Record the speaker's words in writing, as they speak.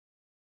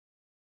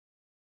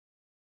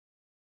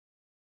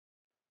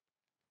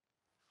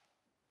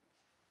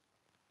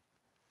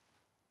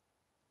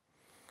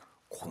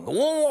この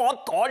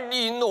辺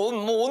りの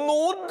も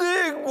の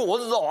でご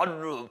ざ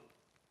る。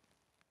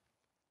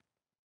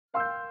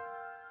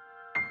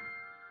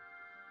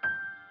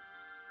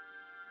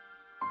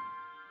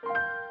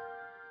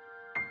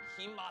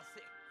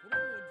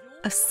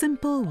A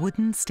simple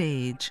wooden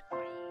stage.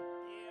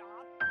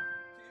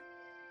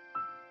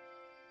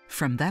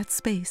 From that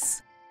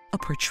space, a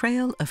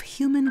portrayal of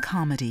human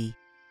comedy.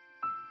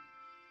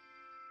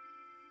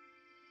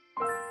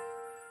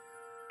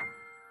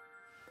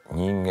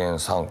 人間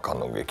参加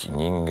の劇、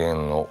人間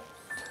の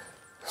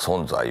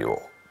存在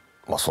を、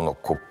その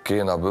滑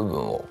稽な部分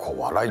を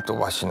笑い飛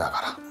ばしな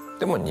がら、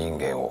でも人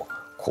間を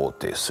肯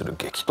定する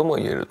劇とも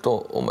言えると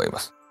思いま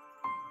す。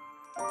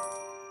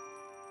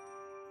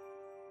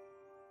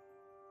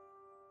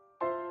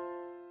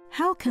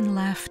How can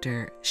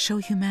laughter show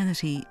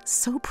humanity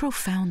so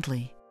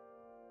profoundly?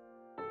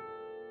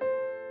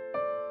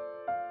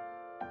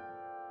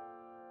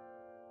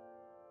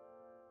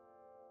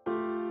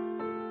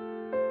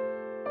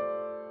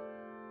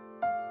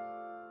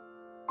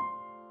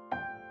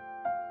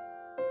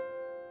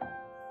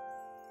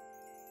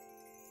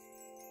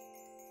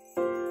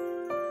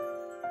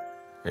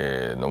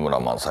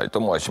 NOMURA萬斎と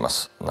申しま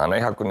す。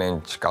700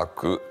年近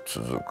く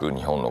続く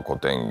日本の古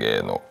典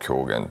芸の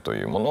狂言と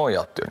いうものを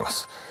やっておりま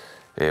す。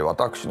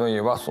私の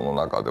家はその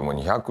中でも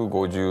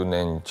250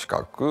年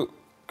近く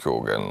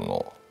狂言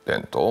の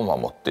伝統を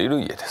守ってい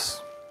る家で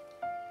す。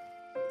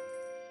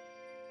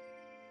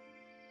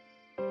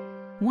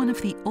One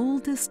of the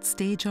oldest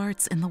stage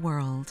arts in the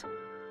world.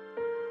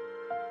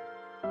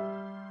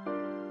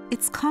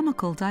 Its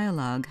comical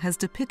dialogue has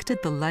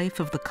depicted the life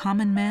of the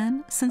common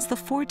man since the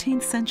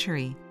 14th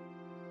century.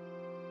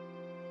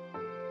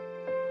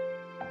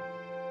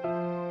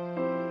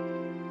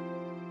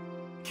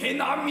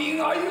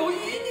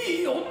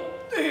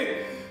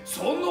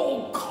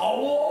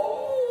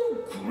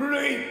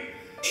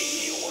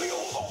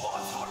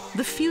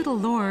 The feudal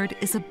lord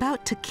is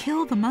about to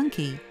kill the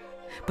monkey,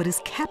 but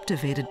is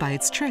captivated by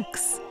its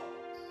tricks.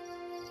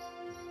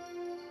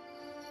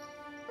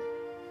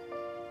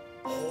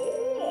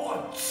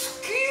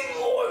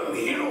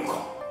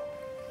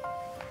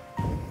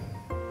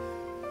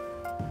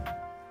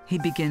 He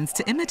begins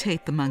to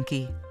imitate the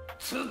monkey.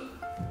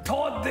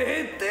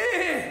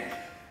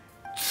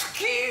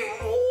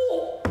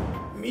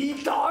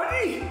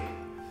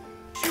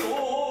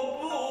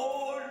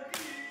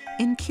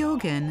 In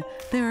Kyogen,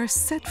 there are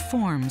set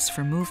forms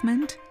for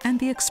movement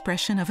and the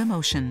expression of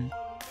emotion.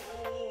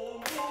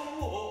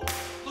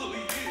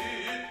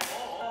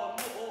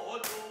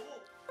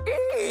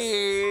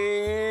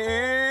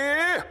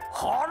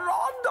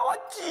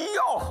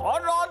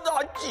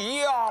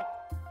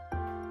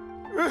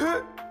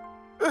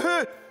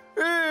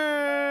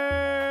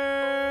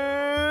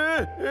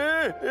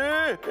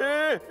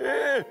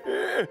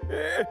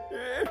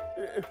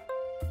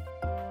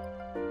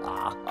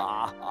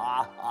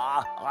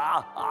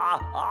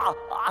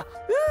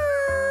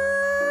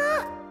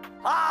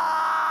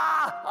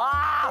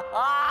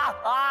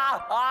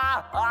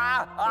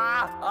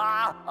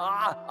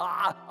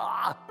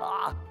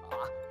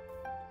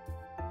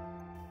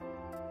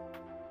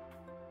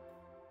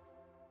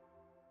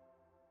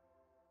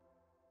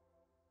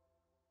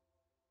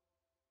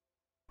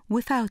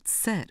 Without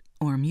set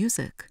or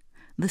music,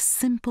 the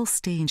simple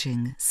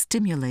staging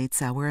stimulates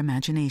our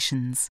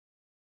imaginations.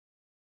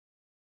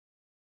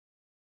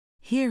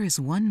 Here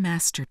is one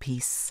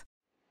masterpiece.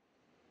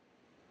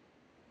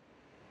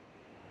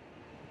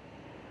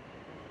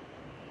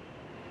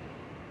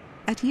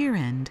 At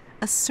year-end,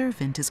 a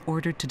servant is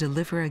ordered to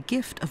deliver a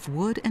gift of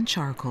wood and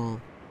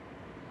charcoal.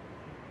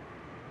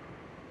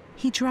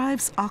 He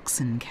drives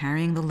oxen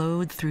carrying the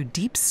load through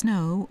deep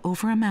snow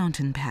over a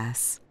mountain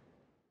pass.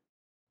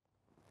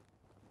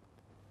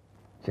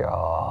 He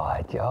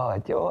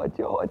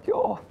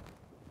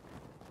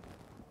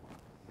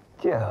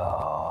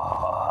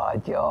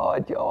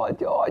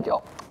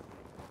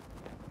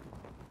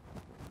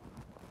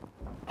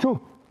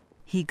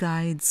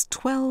guides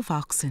 12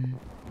 oxen.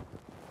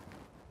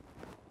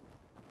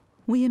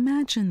 We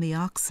imagine the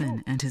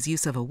oxen and his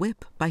use of a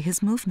whip by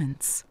his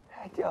movements.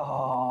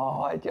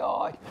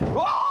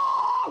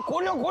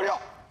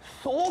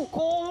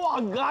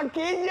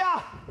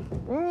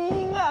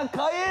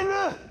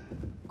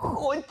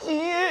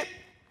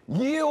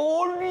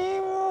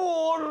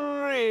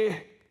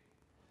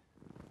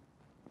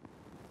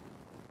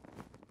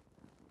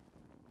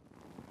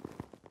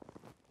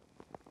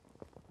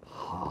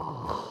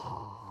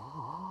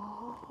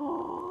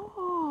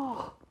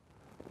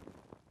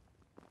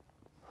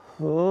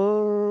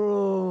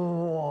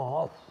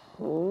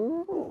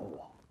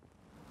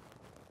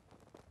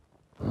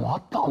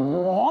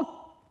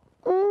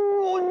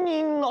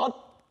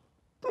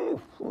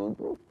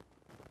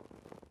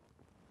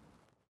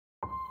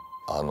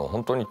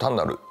本当に単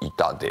なる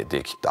板で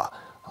できた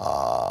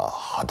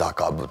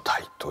裸舞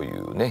台とい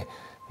うね、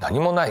何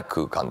もない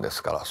空間で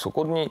すから、そ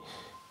こに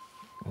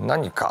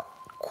何か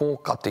効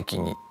果的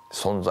に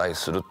存在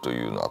すると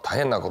いうのは大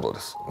変なことで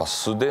す。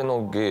素手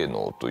の芸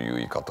能という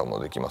言い方も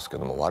できますけ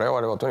ども、我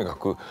々はとにか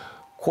く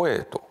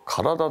声と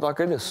体だ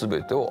けで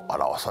全てを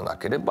表さな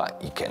ければ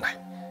いけない。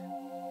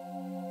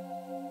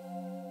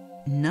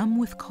Numb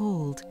with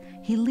cold,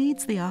 he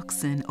leads the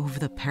oxen over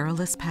the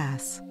perilous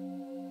pass.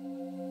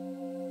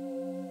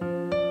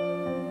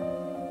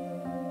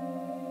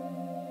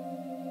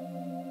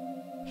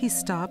 He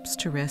stops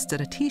to rest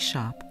at a tea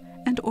shop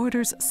and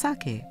orders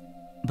sake,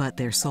 but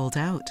they're sold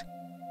out.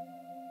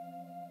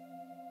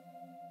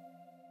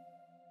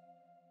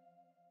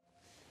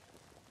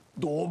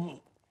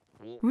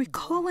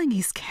 Recalling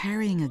he's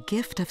carrying a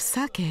gift of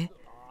sake,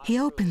 he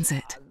opens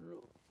it.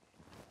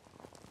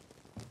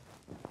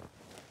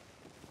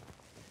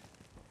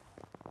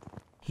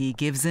 He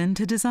gives in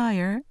to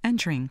desire and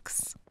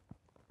drinks.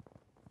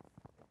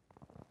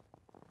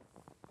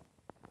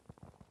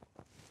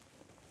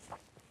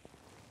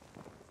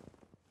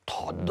 "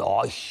た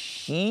だ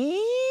ひや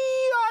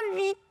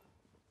り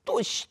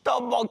とした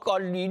ばか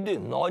りで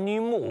何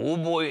も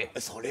覚え。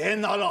それ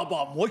なら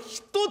ばもう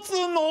一つ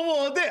飲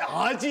もうで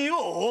味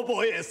を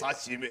覚えさ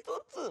しめ。一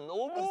つ飲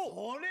もう。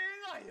それ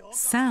がよ。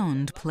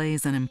Sound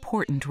plays an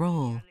important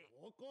role.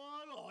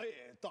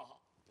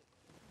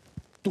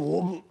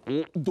 ド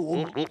ブドブ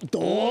ドブド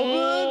ブ。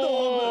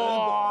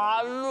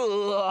ある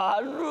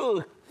あ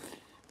る。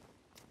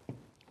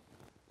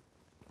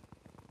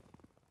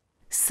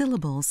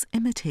Syllables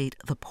imitate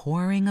the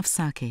pouring of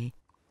sake.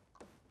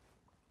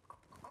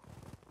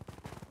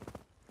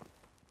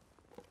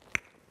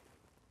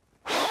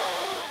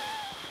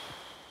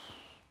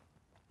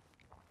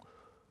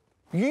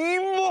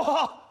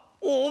 今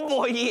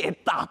覚え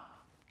た。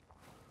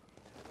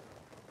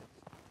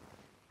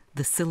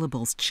The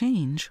syllables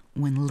change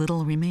when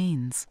little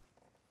remains.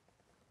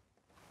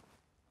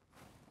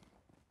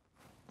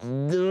 ド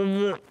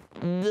ブ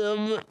ド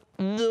ブ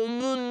ドブ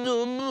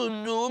ド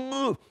ブド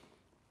ブ。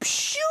プ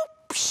シュ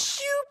プ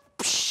シュ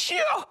プシュ。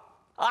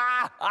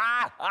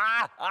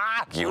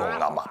擬音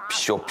がピ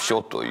ショピシ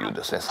ョという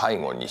ですね、最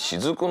後に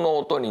雫の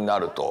音にな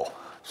ると、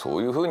そ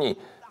ういうふうに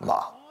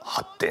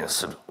発展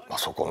する、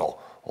そこの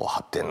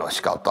発展の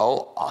仕方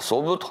を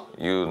遊ぶと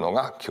いうの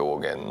が狂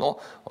言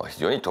の非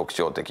常に特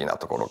徴的な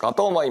ところか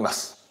と思いま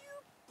す。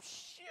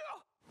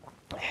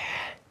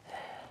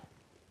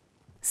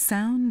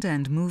Sound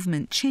and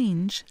movement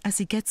change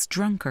as he gets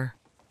drunker.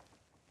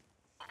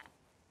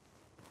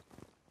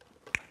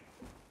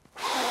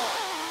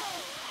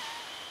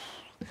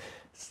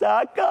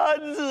 杯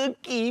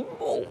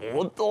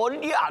もと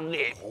りゃ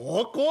ね。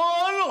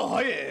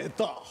心得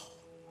た。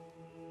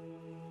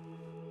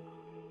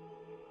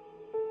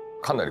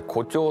かなり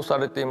誇張さ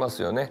れていま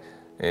すよね。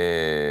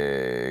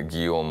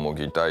擬音も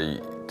擬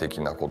態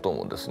的なこと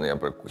もですね、やっ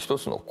ぱり一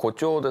つの誇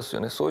張です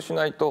よね。そうし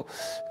ないと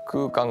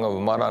空間が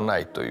埋まらな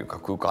いというか、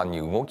空間に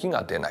動き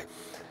が出ない。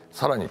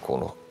さらにこ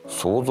の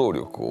想像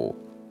力を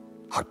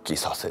発揮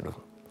させる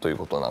という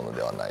ことなの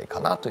ではない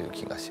かなという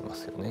気がしま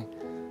すよね。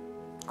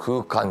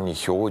空間に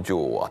表情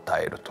を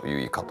与えるという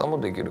言い方も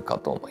できるか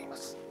と思いま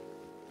す。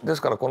で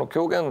すからこの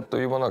狂言と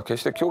いうものは決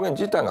して狂言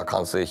自体が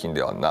完成品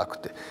ではなく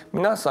て、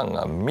皆さん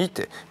が見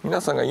て、皆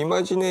さんがイ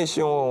マジネー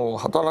ションを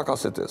働か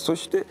せて、そ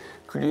して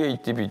クリエイ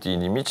ティビティ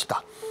に満ち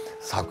た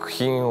作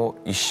品を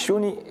一緒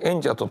に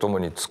演者と共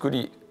に作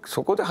り、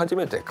そこで初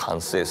めて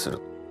完成する。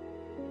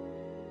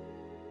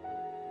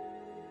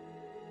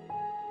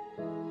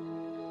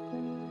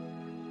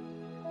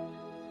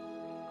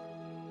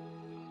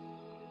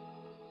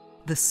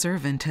The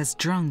servant has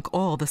drunk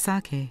all the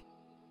sake.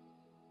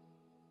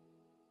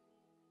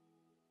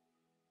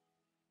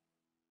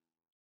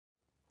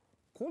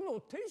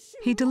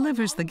 He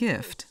delivers the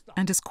gift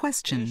and is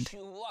questioned.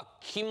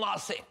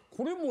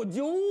 これも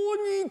情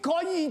に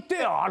書い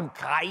てある。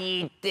書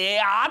い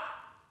てあっ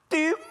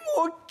ても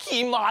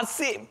来ま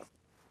せん。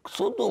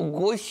その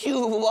ご衆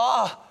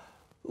は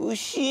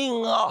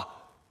牛が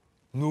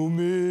飲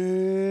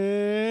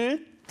め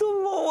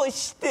と申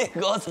して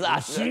ござ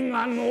る。牛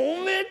が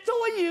飲め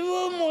とい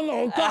うも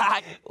の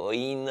か。お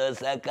いの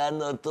坂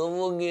のと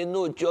もげ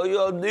の茶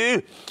屋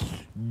で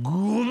ゴ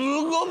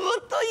ムゴム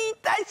とい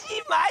た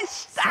しま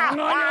した。そ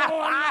のような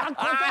こ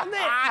とで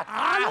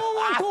あろ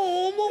うと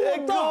思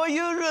うと。ご許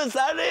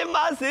され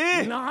ま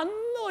せ。何の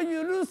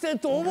許せ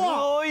とは。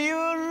ご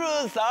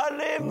許さ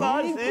れ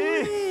ませ。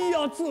憎い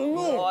やつの。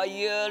ご許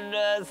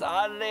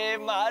され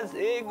ま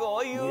せ。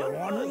ご許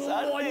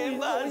され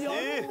ませ。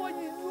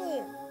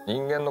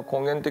人間の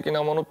根源的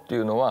なものってい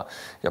うのは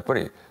やっぱ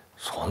り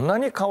そんな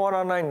に変わ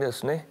らないんで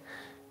すね。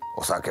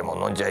お酒も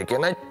飲んじゃいけ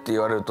ないって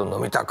言われると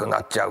飲みたくな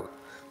っちゃう。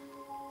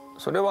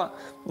それは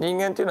人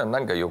間っていうのは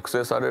何か抑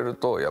制される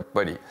とやっ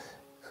ぱり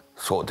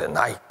そうで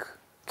ない、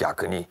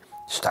逆に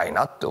したい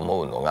なって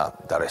思うのが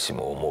誰し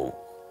も思う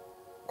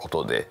こ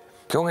とで、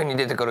狂言に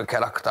出てくるキ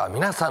ャラクターは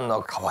皆さん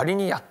の代わり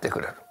にやってく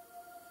れる。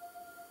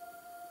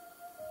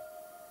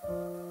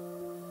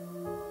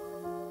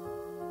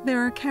There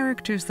are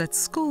characters that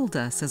scold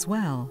us as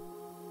well.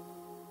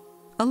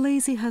 A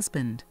lazy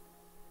husband,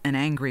 an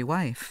angry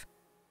wife.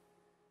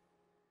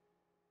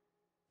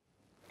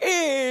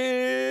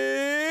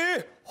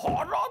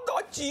 腹立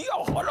ちや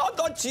腹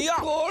立ちや。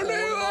こ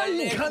れは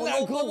いかな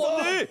こ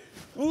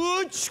と。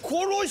撃ち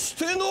殺し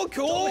ての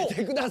今日。止め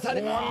てくださ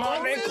れ。この桃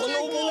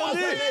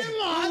で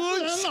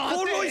撃ち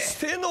殺し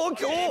ての今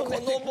日。こ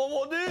の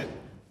桃で。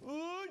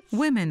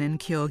Women in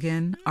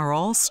Kyogen are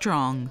all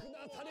strong.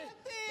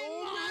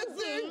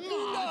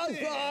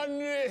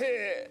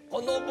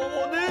 この桃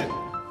で。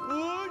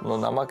の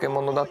怠け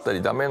者だった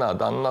りダメな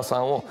旦那さ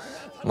んを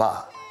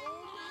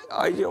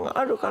愛情が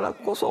あるから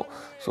こそ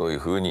そういう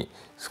ふうに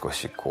少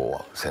しこ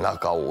う背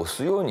中を押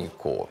すように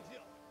こ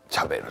う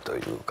喋るとい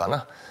うか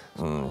な、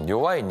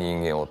弱い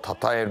人間を称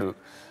える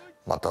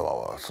また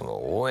はそ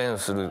の応援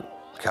する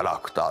キャラ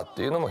クターっ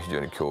ていうのも非常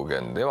に狂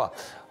言では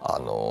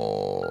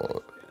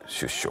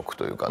出色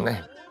というか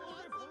ね。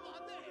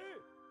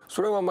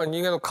それは人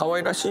間の可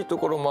愛らしいと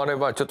ころもあれ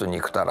ばちょっと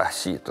憎たら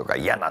しいとか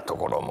嫌なと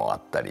ころもあ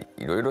ったり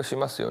いろいろし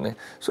ますよね。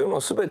そういうのを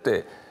全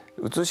て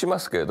映しま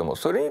すけれども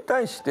それに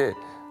対して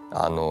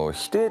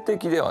否定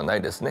的ではな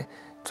いですね。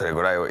それ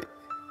ぐらいを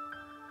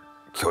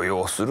許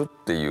容する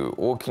っていう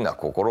大きな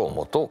心を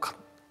持とうか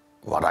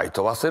笑い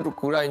飛ばせる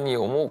くらいに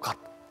思うか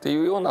って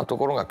いうようなと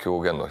ころが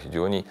狂言の非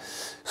常に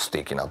素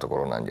敵なとこ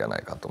ろなんじゃな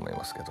いかと思い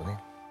ますけどね。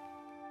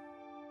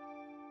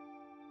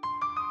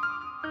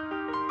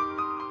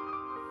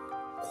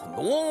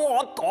この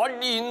辺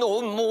り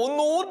のも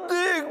の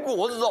で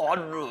ござ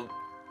る。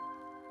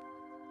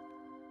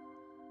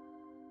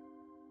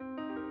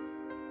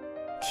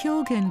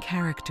Kyogen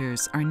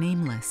characters are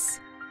nameless.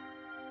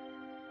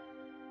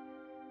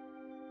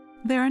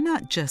 They are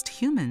not just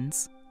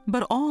humans,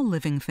 but all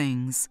living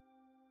things.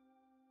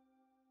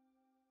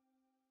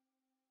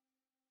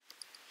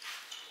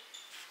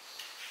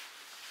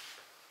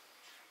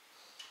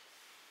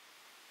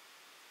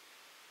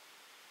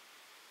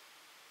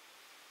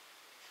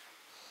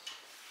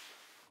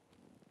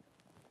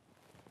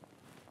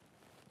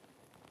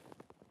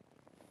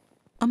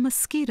 A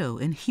mosquito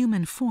in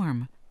human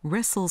form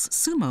wrestles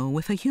sumo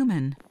with a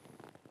human.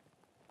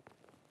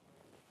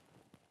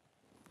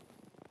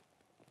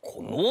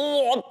 この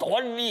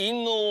辺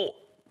りの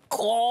可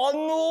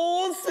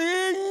能性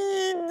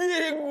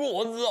で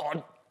ござ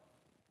る。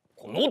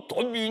この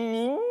度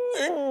人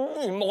間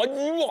に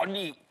交わ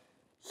り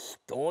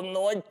人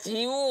の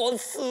血を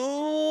吸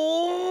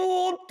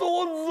おうと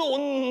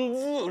存ず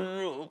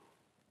る。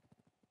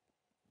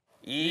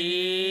い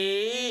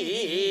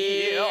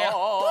や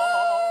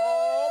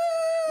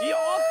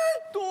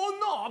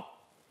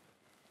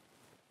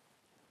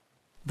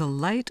The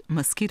light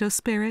mosquito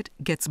spirit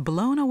gets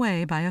blown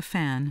away by a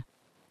fan.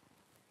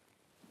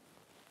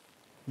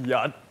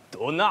 やっ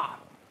とな。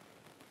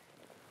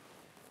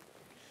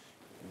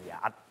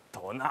やっ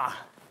と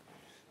な。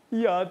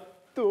やっ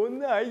と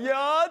な。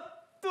やっ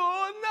とな。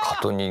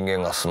蚊と人間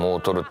が相撲を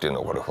取るっていう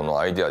のはこの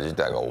アイデア自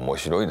体が面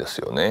白いです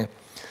よね。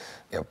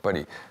やっぱ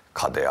り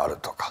蚊である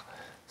とか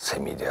セ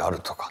ミであ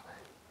るとか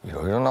い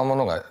ろいろなも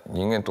のが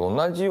人間と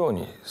同じよう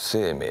に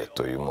生命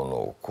というもの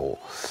をこ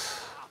う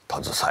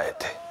携え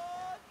て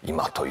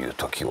今という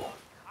時を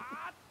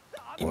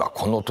今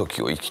この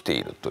時を生きて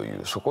いるとい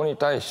うそこに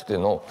対して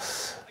の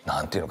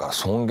なんていうのかな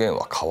尊厳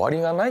は変わり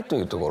がないと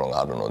いうところ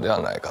があるので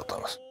はないかと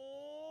思います。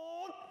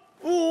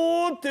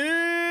おて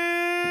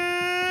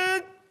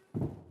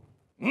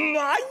ま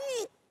い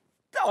っ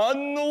た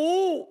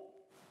の。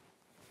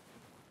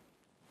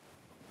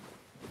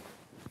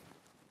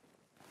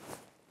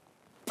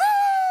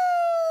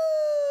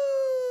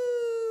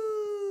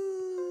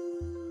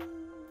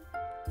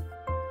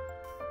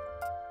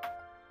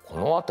こ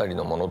の辺り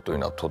のものという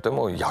のはとて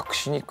も訳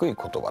しにくい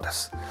言葉で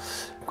す。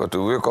こうやって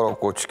上から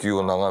こう地球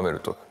を眺める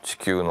と地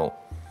球の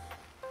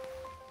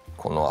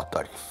この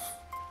辺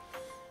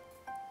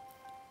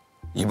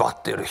り威張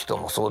っている人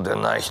もそうで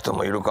ない人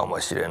もいるかも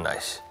しれな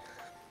いし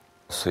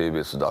性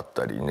別だっ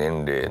たり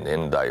年齢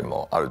年代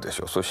もあるでし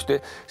ょう。そし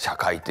て社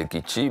会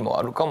的地位も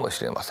あるかも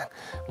しれません。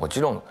も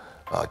ちろん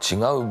違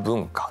う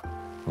文化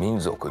民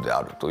族で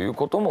あるという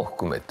ことも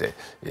含めて、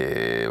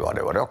我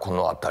々はこ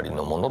の辺り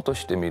のものと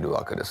して見る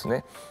わけです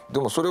ね。で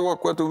もそれは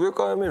こうやって上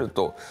から見る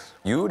と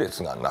優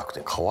劣がなく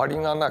て変わり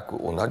がなく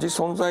同じ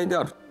存在で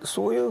ある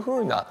そういうふ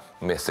うな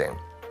目線。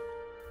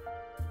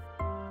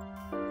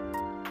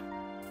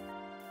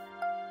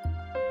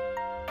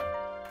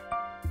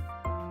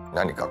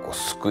何かこう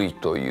救い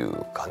とい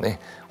うか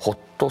ねほっ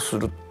とす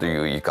るってい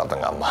う言い方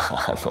が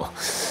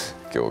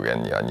狂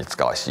言には似つ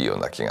かわしいよう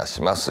な気が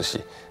します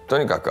しと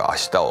にかく明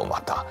日を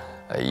また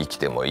生き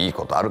てもいい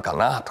ことあるか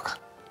なとか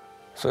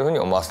そういうふうに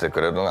思わせて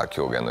くれるのが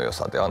狂言の良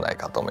さではない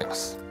かと思いま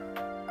す。